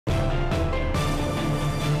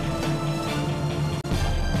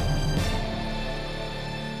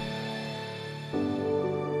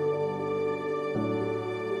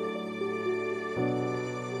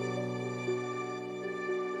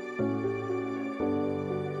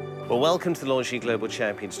Well, welcome to the Launching Global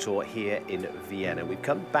Champions Tour here in Vienna. We've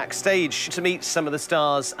come backstage to meet some of the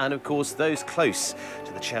stars and, of course, those close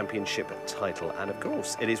to the championship title. And, of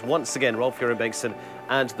course, it is once again Rolf Bengtsson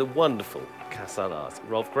and the wonderful Casall.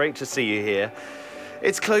 Rolf, great to see you here.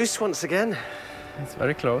 It's close once again. It's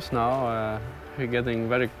very close now. We're getting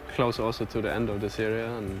very close also to the end of the series,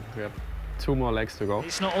 and we have 2 more legs to go.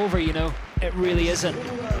 It's not over, you know. It really isn't.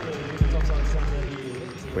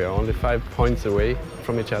 We are only 5 points away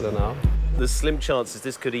from each other now. There's slim chances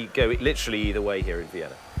this could go literally either way here in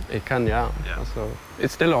Vienna. It can, yeah. So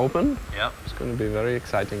it's still open. Yeah. It's going to be very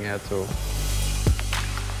exciting here too.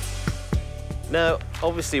 Now,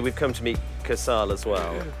 obviously, we've come to meet Casall as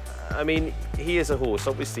well. I mean, he is a horse.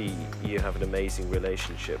 Obviously, you have an amazing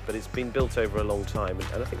relationship, but it's been built over a long time,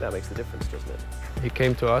 and I think that makes the difference, doesn't it? He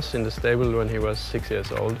came to us in the stable when he was 6 years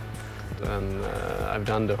old. And I've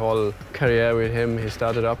done the whole career with him. He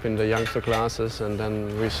started up in the youngster classes, and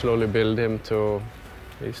then we slowly built him to,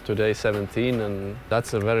 he's today 17, and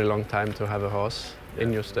that's a very long time to have a horse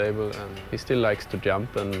in your stable. And he still likes to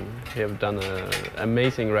jump, and he have done an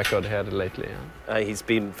amazing record here lately. He's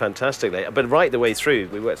been fantastic lately, but right the way through,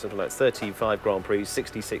 we worked something like 35 Grand Prix,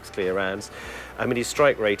 66 clear rounds. I mean, his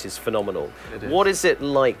strike rate is phenomenal. What is it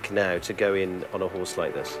like now to go in on a horse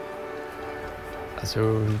like this?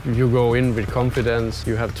 So you go in with confidence,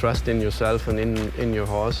 you have trust in yourself and in your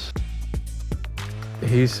horse.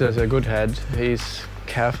 He's a good head, he's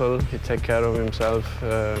careful, he takes care of himself,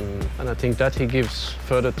 and I think that he gives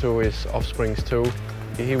further to his offsprings too.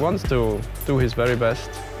 He wants to do his very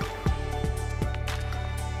best.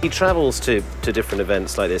 He travels to different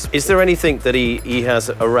events like this. Is there anything that he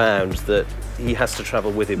has around that he has to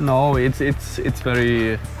travel with him? No, it's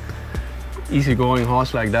very easygoing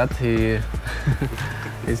horse like that.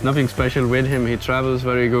 He's nothing special with him. He travels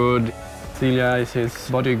very good. Celia is his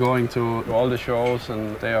body going to all the shows,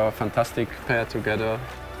 and they are a fantastic pair together.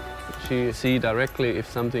 She sees directly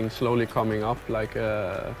if something's slowly coming up, like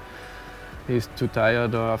he's too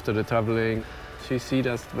tired or after the traveling. She sees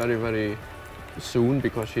that very, very soon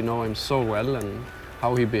because she knows him so well and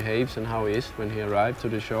how he behaves and how he is when he arrives to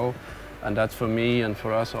the show. And that's for me and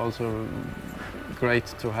for us also great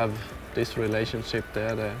to have this relationship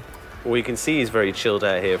there. Well, you can see he's very chilled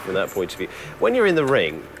out here from that point of view. When you're in the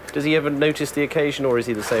ring, does he ever notice the occasion, or is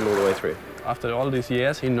he the same all the way through? After all these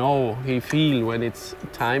years, he feels when it's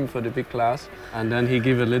time for the big class, and then he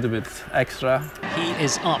gives a little bit extra. He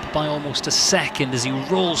is up by almost a second as he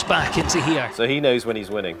rolls back into here. So he knows when he's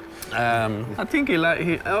winning. I think he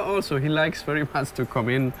likes very much to come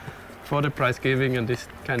in for the prize giving and this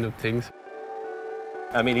kind of things.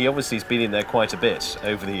 I mean, he obviously has been in there quite a bit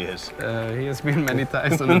over the years. He has been many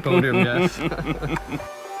times on the podium, yes.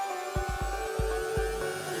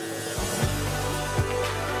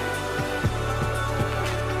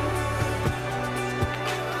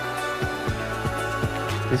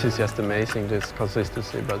 This is just amazing, this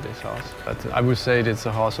consistency about this horse. But I would say it's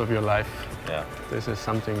a horse of your life. Yeah. This is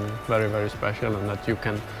something very, very special, and that you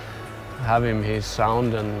can have him, he's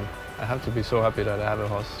sound, and I have to be so happy that I have a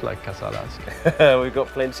horse like Casall. We've got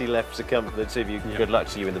plenty left to come for the two of you. Yeah. Good luck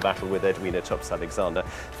to you in the battle with Edwina Tops Alexander.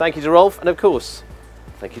 Thank you to Rolf, and of course,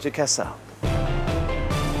 thank you to Casall.